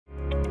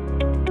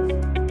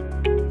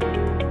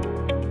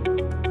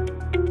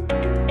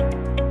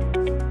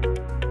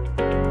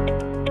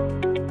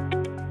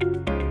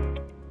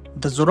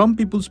The Mizoram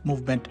People's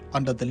Movement,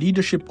 under the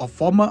leadership of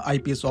former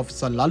IPS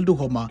officer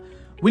Lalduhoma,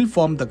 will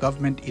form the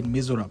government in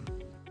Mizoram.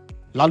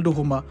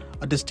 Lalduhoma,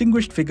 a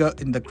distinguished figure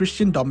in the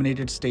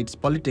Christian-dominated state's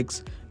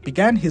politics,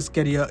 began his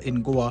career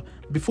in Goa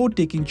before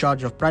taking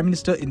charge of Prime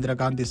Minister Indira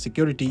Gandhi's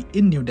security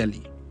in New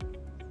Delhi.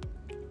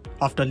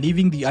 After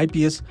leaving the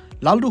IPS,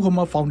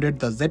 Lalduhoma founded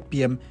the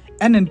ZPM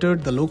and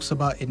entered the Lok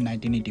Sabha in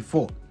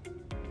 1984.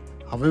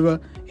 However,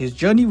 his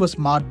journey was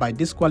marred by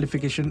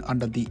disqualification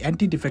under the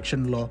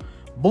anti-defection law,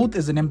 both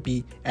as an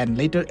MP and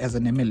later as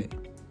an MLA.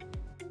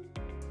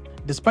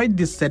 Despite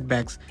these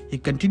setbacks, he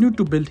continued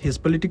to build his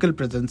political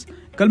presence,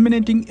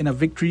 culminating in a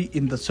victory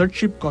in the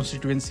Sirchip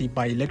constituency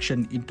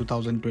by-election in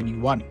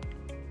 2021.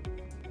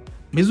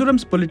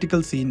 Mizoram's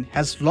political scene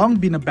has long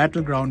been a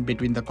battleground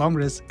between the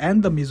Congress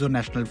and the Mizo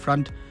National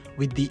Front,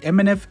 with the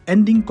MNF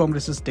ending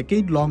Congress's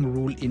decade-long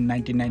rule in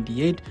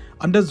 1998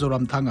 under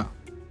Zoram Thanga.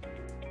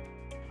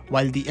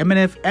 While the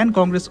MNF and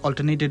Congress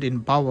alternated in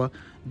power,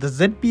 the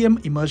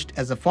ZPM emerged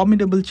as a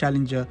formidable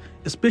challenger,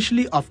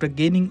 especially after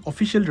gaining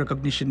official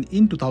recognition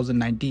in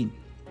 2019.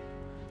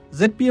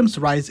 ZPM's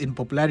rise in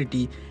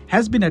popularity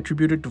has been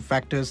attributed to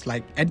factors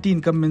like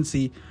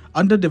anti-incumbency,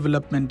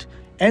 underdevelopment,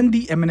 and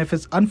the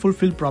MNF's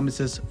unfulfilled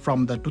promises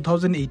from the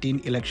 2018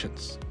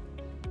 elections.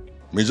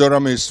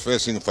 Mizoram is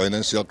facing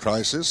financial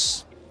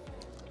crisis,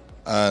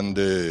 and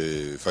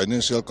the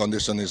financial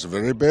condition is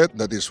very bad.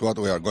 That is what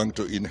we are going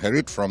to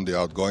inherit from the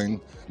outgoing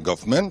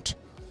government.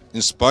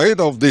 In spite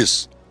of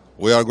this,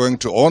 we are going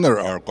to honor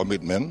our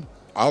commitment.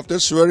 After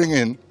swearing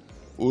in,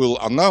 we will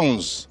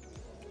announce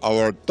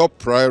our top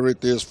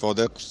priorities for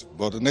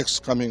the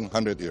next coming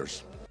 100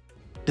 years.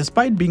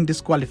 Despite being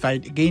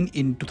disqualified again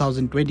in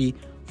 2020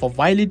 for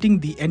violating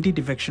the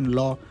anti-defection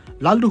law,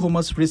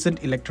 Lalduhoma's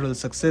recent electoral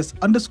success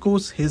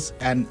underscores his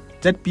and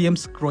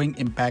ZPM's growing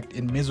impact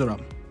in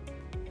Mizoram.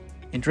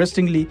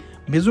 Interestingly,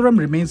 Mizoram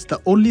remains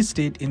the only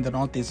state in the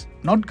Northeast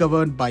not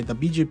governed by the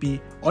BJP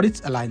or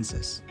its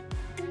alliances.